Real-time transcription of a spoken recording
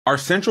Are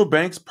central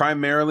banks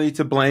primarily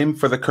to blame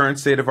for the current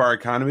state of our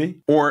economy?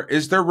 Or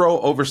is their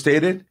role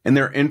overstated and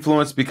their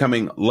influence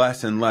becoming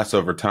less and less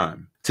over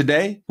time?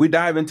 Today, we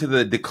dive into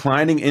the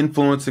declining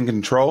influence and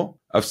control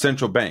of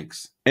central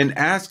banks and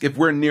ask if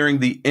we're nearing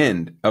the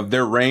end of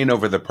their reign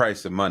over the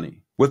price of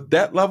money. With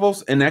debt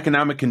levels and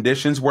economic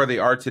conditions where they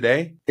are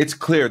today, it's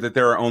clear that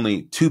there are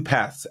only two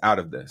paths out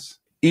of this.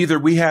 Either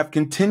we have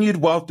continued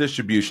wealth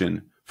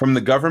distribution from the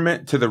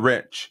government to the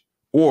rich,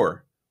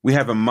 or we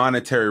have a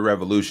monetary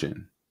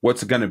revolution.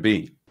 What's it going to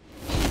be?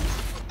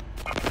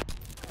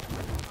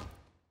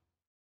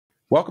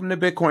 Welcome to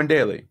Bitcoin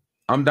Daily.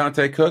 I'm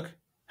Dante Cook,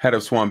 head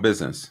of Swan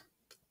Business.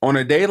 On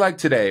a day like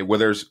today, where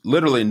there's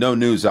literally no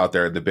news out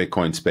there in the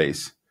Bitcoin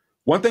space,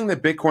 one thing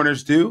that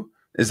Bitcoiners do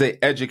is they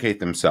educate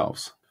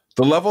themselves.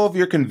 The level of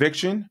your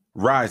conviction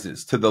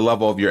rises to the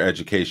level of your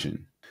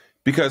education.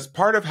 Because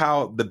part of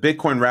how the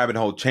Bitcoin rabbit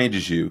hole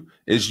changes you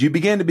is you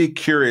begin to be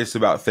curious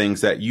about things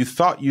that you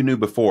thought you knew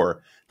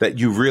before that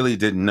you really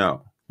didn't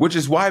know. Which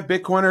is why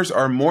Bitcoiners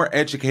are more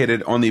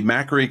educated on the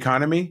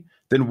macroeconomy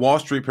than Wall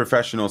Street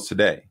professionals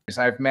today.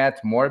 I've met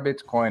more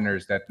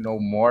Bitcoiners that know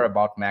more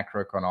about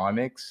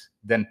macroeconomics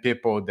than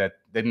people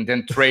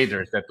than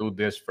traders that do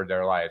this for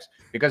their lives.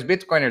 Because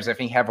Bitcoiners, I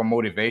think, have a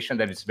motivation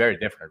that is very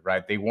different,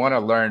 right? They want to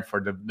learn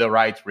for the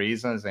right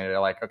reasons. And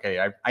they're like,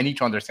 okay, I need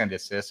to understand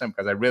this system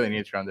because I really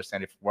need to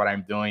understand if what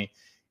I'm doing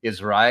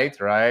is right?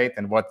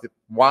 And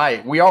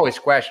why we always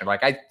question,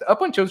 like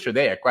up until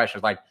today, I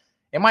questioned, like,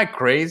 am I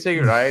crazy,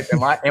 right?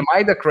 Am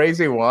I the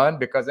crazy one?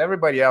 Because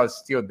everybody else is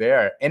still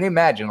there. And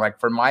imagine, like,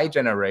 for my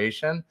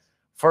generation,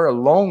 for a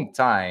long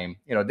time,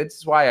 this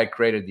is why I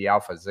created the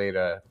Alpha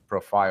Zeta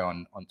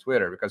profile on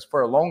Twitter, because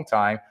for a long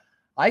time,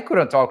 I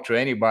couldn't talk to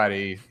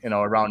anybody,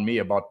 around me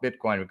about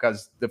Bitcoin,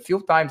 because the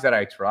few times that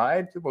I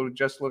tried, people would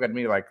just look at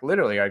me like,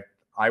 literally,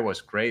 I was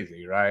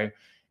crazy, right?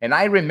 And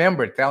I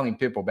remember telling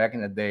people back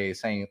in the day,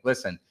 saying,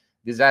 listen,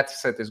 this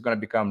asset is going to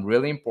become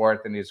really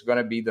important. It's going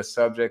to be the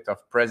subject of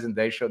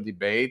presidential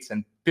debates.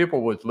 And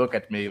people would look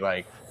at me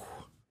like,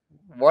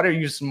 what are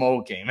you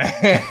smoking?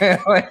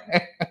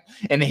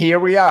 And here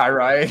we are,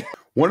 right?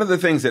 One of the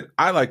things that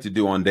I like to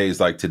do on days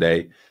like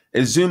today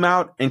is zoom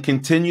out and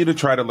continue to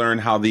try to learn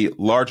how the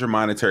larger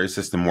monetary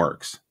system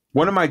works.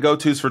 One of my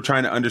go-tos for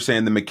trying to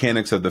understand the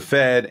mechanics of the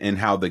Fed and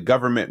how the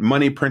government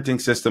money printing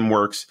system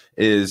works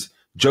is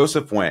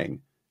Joseph Wang,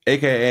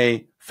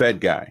 aka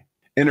Fed Guy.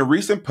 In a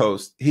recent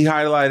post, he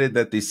highlighted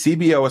that the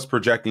CBO is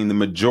projecting the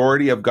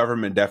majority of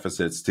government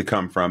deficits to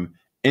come from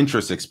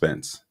interest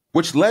expense,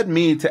 which led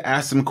me to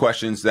ask some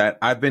questions that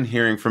I've been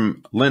hearing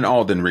from Lynn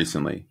Alden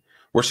recently,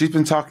 where she's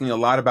been talking a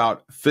lot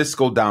about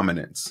fiscal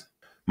dominance.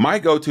 My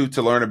go-to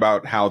to learn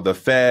about how the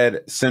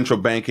Fed, central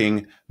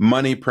banking,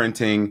 money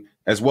printing,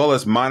 as well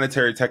as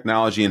monetary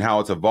technology and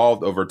how it's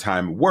evolved over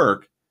time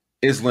work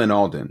is Lynn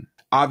Alden.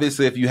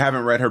 Obviously, if you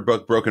haven't read her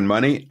book, Broken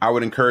Money, I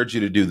would encourage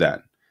you to do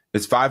that.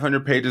 It's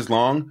 500 pages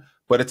long,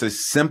 but it's a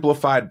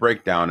simplified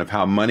breakdown of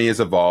how money has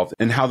evolved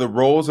and how the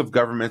roles of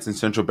governments and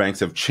central banks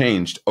have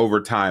changed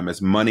over time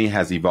as money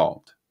has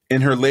evolved.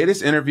 In her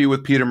latest interview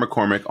with Peter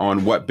McCormick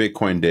on What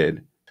Bitcoin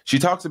Did, she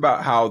talks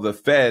about how the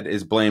Fed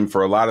is blamed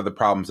for a lot of the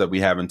problems that we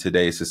have in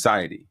today's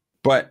society.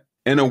 But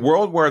in a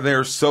world where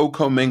they're so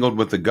commingled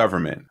with the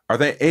government, are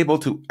they able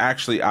to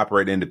actually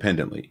operate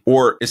independently?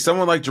 Or is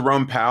someone like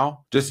Jerome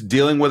Powell just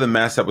dealing with a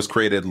mess that was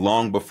created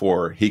long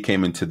before he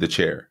came into the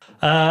chair?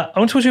 I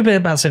want to talk to you a bit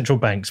about central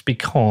banks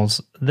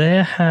because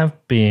there have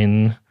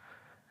been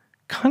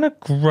kind of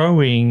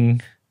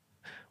growing,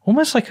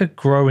 almost like a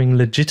growing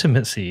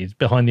legitimacy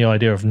behind the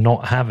idea of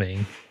not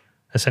having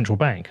a central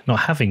bank, not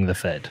having the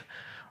Fed.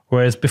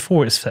 Whereas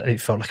before it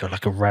felt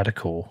like a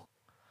radical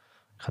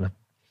kind of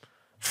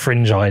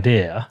fringe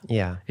idea.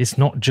 Yeah. It's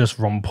not just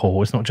Ron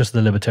Paul. It's not just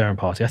the Libertarian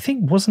Party. I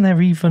think, wasn't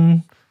there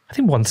even,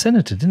 one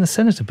senator, didn't a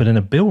senator put in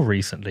a bill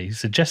recently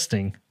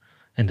suggesting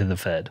ending the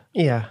Fed?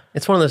 Yeah.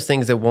 It's one of those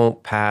things that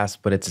won't pass,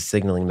 but it's a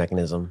signaling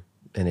mechanism.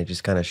 And it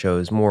just kind of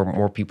shows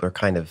more people are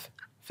kind of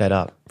fed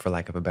up, for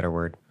lack of a better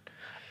word.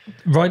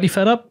 Rightly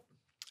fed up?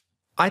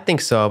 I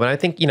think so. But I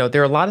think,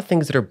 there are a lot of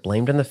things that are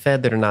blamed on the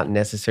Fed that are not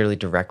necessarily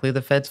directly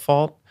the Fed's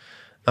fault.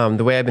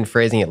 The way I've been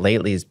phrasing it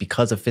lately is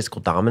because of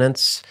fiscal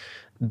dominance,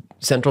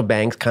 central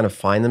banks kind of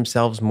find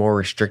themselves more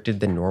restricted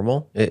than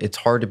normal. It's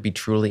hard to be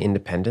truly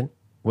independent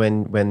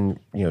when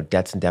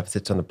debts and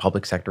deficits on the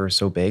public sector are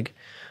so big.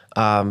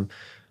 But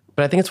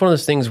I think it's one of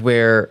those things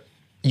where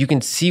you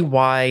can see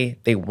why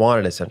they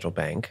wanted a central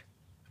bank.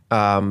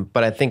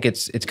 But I think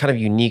it's kind of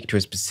unique to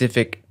a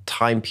specific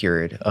time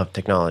period of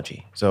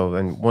technology. So,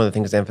 and one of the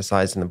things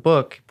emphasized in the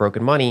book,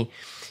 Broken Money,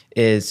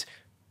 is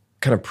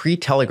kind of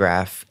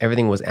pre-telegraph,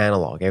 everything was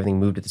analog. Everything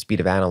moved at the speed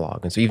of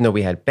analog. And so even though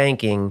we had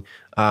banking,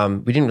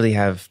 we didn't really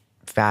have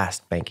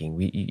fast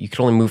banking. You could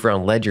only move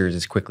around ledgers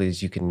as quickly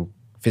as you can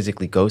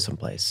physically go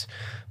someplace.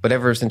 But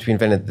ever since we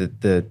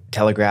invented the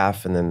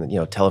telegraph and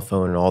then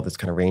telephone and all this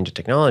kind of range of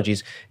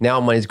technologies, now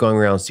money's going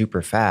around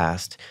super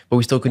fast, but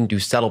we still couldn't do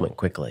settlement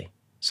quickly.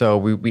 So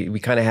we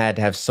kind of had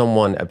to have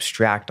someone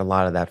abstract a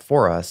lot of that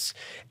for us.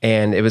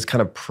 And it was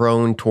kind of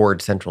prone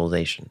toward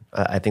centralization.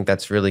 I think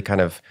that's really kind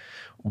of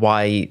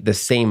why the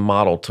same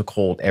model took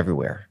hold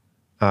everywhere.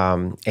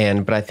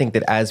 But I think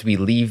that as we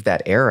leave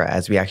that era,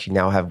 as we actually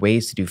now have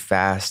ways to do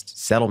fast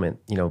settlement,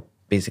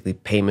 basically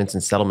payments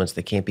and settlements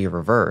that can't be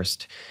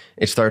reversed,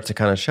 it starts to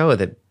kind of show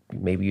that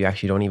maybe you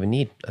actually don't even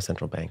need a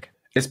central bank.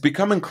 It's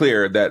becoming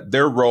clear that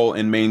their role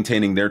in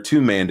maintaining their two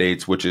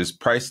mandates, which is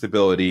price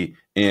stability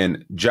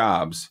and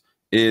jobs,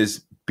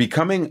 is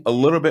becoming a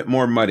little bit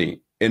more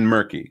muddy and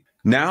murky.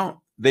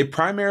 Now, they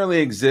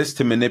primarily exist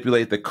to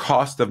manipulate the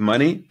cost of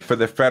money for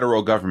the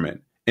federal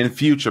government in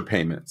future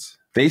payments.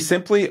 They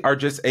simply are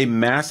just a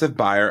massive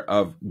buyer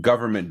of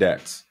government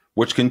debts,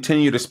 which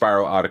continue to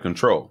spiral out of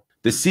control.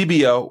 The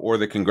CBO, or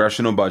the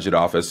Congressional Budget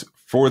Office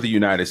for the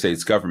United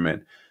States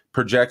government,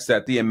 projects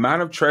that the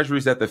amount of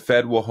treasuries that the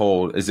Fed will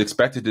hold is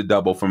expected to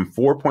double from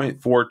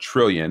 4.4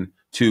 trillion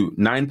to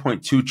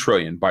 9.2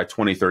 trillion by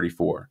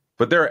 2034.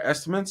 But there are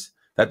estimates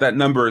that that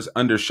number is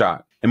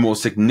undershot and will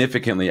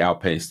significantly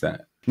outpace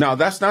that. Now,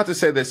 that's not to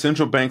say that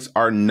central banks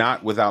are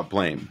not without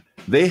blame.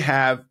 They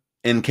have,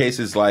 in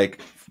cases like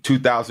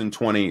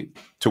 2020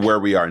 to where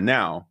we are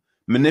now,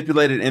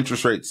 manipulated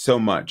interest rates so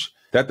much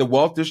that the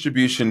wealth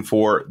distribution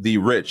for the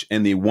rich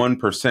and the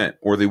 1%,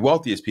 or the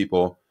wealthiest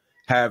people,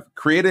 have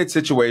created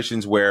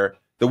situations where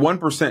the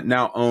 1%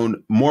 now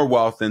own more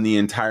wealth than the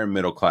entire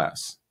middle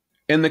class.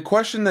 And the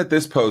question that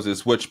this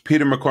poses, which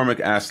Peter McCormack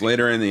asked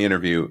later in the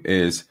interview,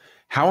 is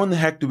how in the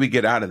heck do we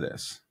get out of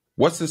this?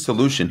 What's the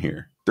solution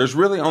here? There's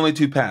really only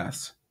two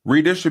paths: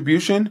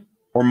 redistribution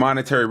or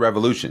monetary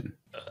revolution.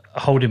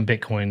 Holding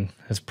Bitcoin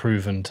has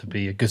proven to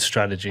be a good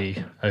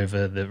strategy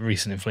over the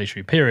recent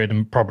inflationary period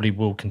and probably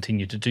will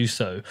continue to do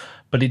so.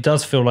 But it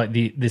does feel like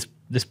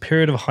this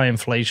period of high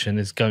inflation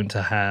is going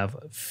to have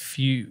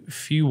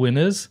few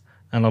winners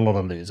and a lot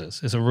of losers.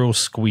 It's a real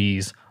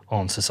squeeze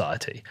on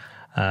society,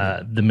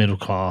 the middle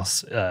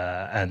class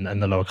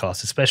and the lower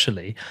class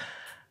especially.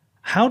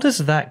 How does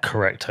that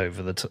correct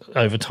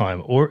over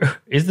time? Or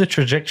is the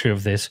trajectory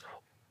of this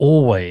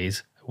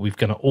always, we're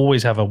going to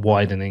always have a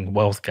widening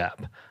wealth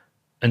gap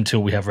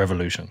until we have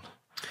revolution?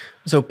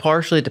 So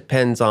partially it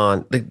depends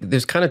on,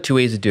 there's kind of two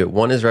ways to do it.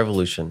 One is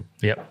revolution.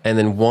 Yep. And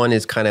then one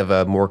is kind of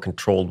a more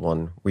controlled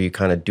one where you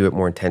kind of do it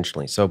more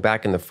intentionally. So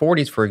back in the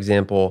 40s, for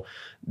example,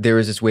 there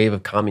was this wave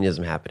of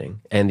communism happening.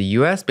 And the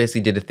US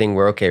basically did a thing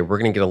where, okay, we're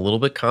going to get a little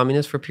bit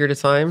communist for a period of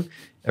time,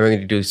 and we're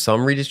going to do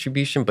some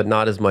redistribution, but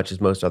not as much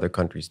as most other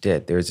countries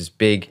did. There was this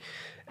big,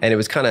 and it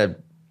was kind of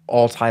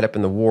all tied up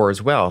in the war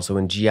as well. So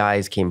when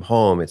GIs came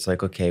home, it's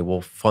like, okay,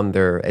 we'll fund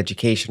their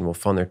education, we'll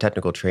fund their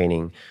technical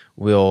training,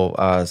 we'll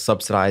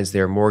subsidize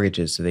their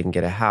mortgages so they can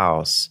get a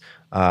house,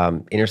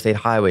 interstate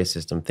highway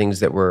system, things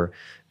that were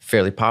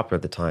fairly popular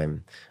at the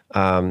time.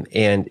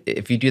 And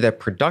if you do that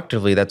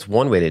productively, that's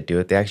one way to do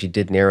it. They actually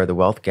did narrow the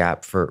wealth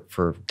gap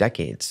for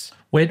decades.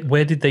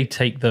 Where did they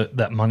take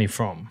that money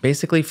from?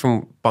 Basically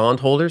from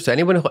bondholders. So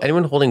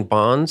anyone holding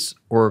bonds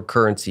or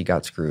currency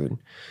got screwed.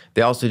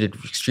 They also did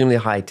extremely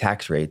high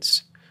tax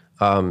rates,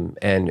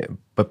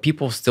 but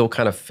people still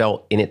kind of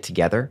felt in it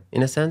together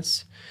in a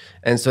sense.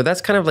 And so that's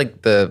kind of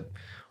like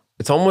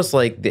it's almost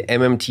like the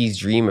MMT's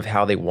dream of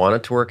how they want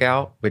it to work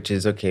out, which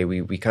is, okay,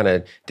 we kind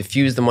of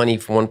diffuse the money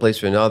from one place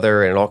to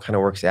another and it all kind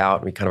of works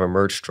out and we kind of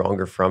emerge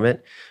stronger from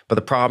it. But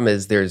the problem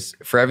is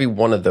for every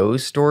one of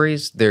those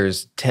stories,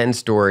 there's 10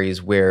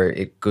 stories where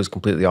it goes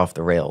completely off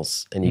the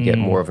rails and you get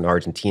more of an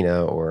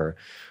Argentina or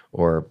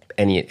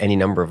any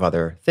number of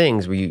other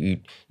things where you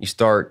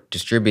start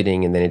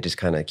distributing and then it just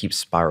kind of keeps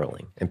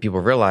spiraling. And people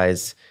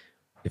realize,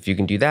 if you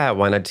can do that,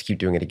 why not just keep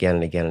doing it again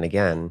and again and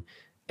again?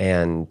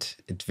 And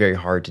it's very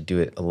hard to do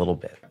it a little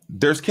bit.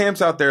 There's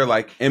camps out there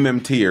like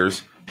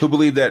MMTers who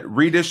believe that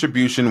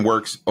redistribution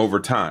works over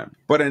time,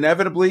 but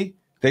inevitably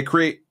they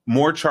create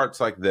more charts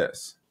like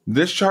this.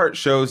 This chart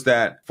shows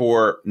that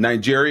for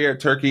Nigeria,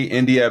 Turkey,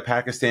 India,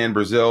 Pakistan,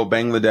 Brazil,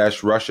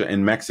 Bangladesh, Russia,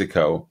 and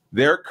Mexico,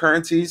 their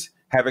currencies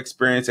have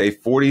experienced a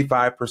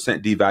 45%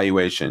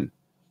 devaluation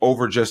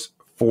over just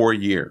 4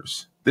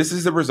 years. This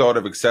is the result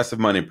of excessive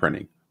money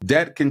printing.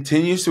 Debt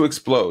continues to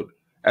explode.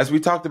 As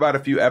we talked about a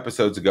few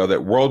episodes ago,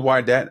 that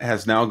worldwide debt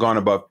has now gone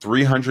above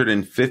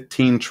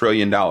 $315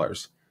 trillion.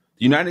 The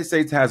United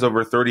States has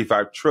over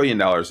 $35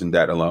 trillion in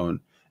debt alone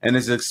and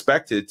is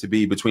expected to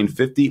be between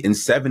 50 and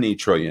 70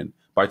 trillion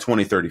by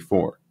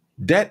 2034.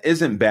 Debt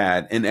isn't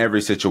bad in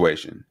every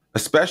situation,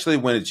 especially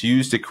when it's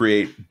used to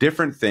create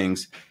different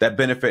things that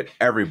benefit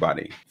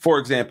everybody. For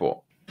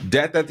example,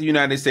 debt that the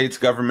United States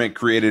government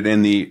created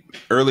in the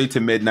early to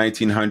mid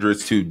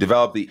 1900s to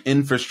develop the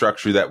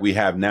infrastructure that we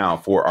have now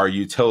for our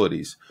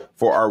utilities,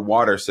 for our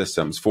water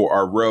systems, for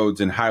our roads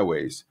and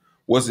highways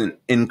was an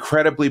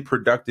incredibly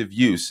productive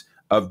use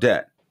of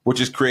debt, which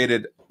has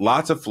created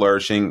lots of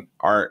flourishing,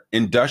 our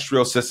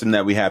industrial system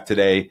that we have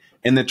today,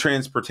 and the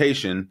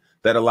transportation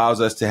that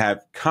allows us to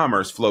have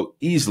commerce flow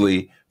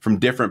easily from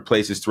different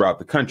places throughout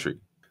the country.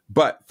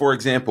 But for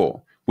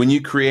example, when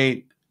you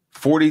create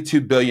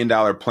 $42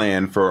 billion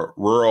plan for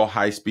rural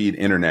high-speed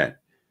internet,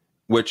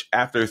 which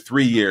after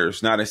 3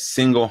 years, not a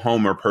single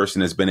home or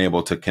person has been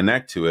able to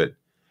connect to it,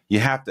 you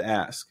have to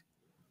ask,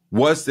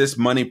 was this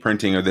money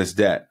printing or this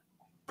debt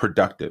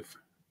productive?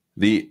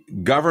 The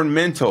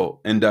governmental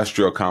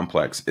industrial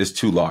complex is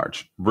too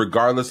large,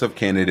 regardless of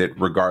candidate,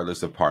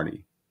 regardless of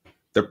party.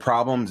 The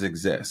problems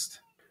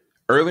exist.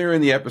 Earlier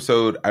in the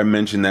episode, I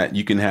mentioned that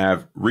you can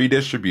have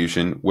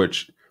redistribution,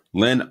 which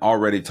Lynn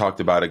already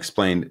talked about,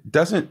 explained,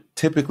 doesn't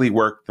typically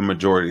work the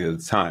majority of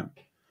the time.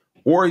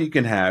 Or you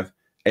can have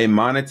a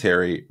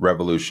monetary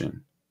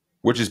revolution,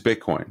 which is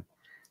Bitcoin.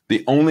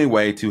 The only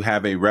way to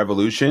have a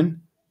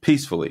revolution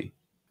peacefully.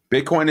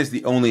 Bitcoin is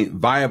the only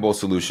viable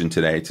solution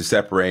today to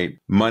separate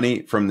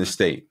money from the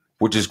state,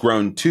 which has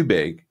grown too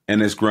big and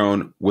has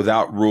grown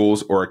without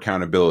rules or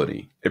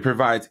accountability. It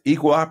provides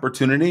equal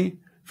opportunity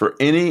for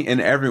any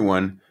and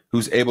everyone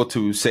who's able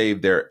to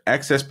save their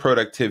excess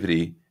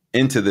productivity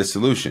into this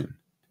solution.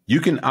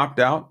 You can opt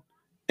out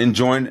and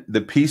join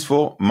the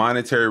peaceful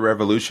monetary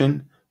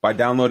revolution by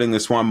downloading the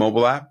Swan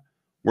mobile app,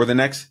 where the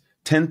next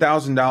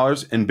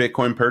 $10,000 in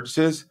Bitcoin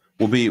purchases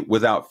will be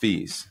without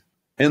fees.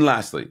 And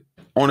lastly,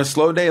 on a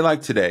slow day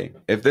like today,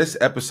 if this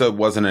episode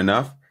wasn't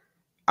enough,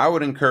 I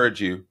would encourage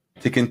you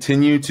to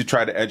continue to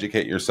try to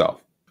educate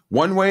yourself.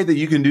 One way that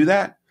you can do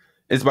that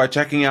is by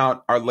checking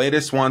out our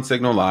latest Swan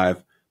Signal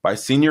Live by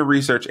senior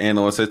research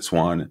analysts at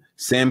Swan,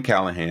 Sam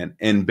Callahan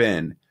and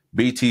Ben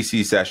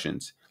BTC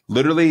Sessions,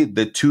 literally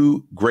the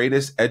two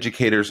greatest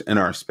educators in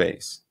our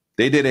space.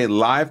 They did a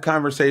live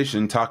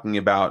conversation talking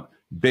about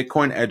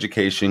Bitcoin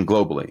education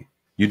globally.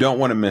 You don't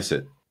want to miss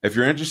it. If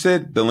you're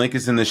interested, the link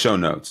is in the show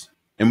notes.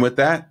 And with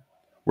that,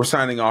 we're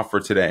signing off for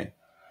today.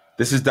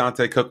 This is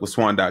Dante Cook with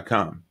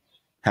Swan.com.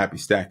 Happy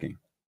stacking.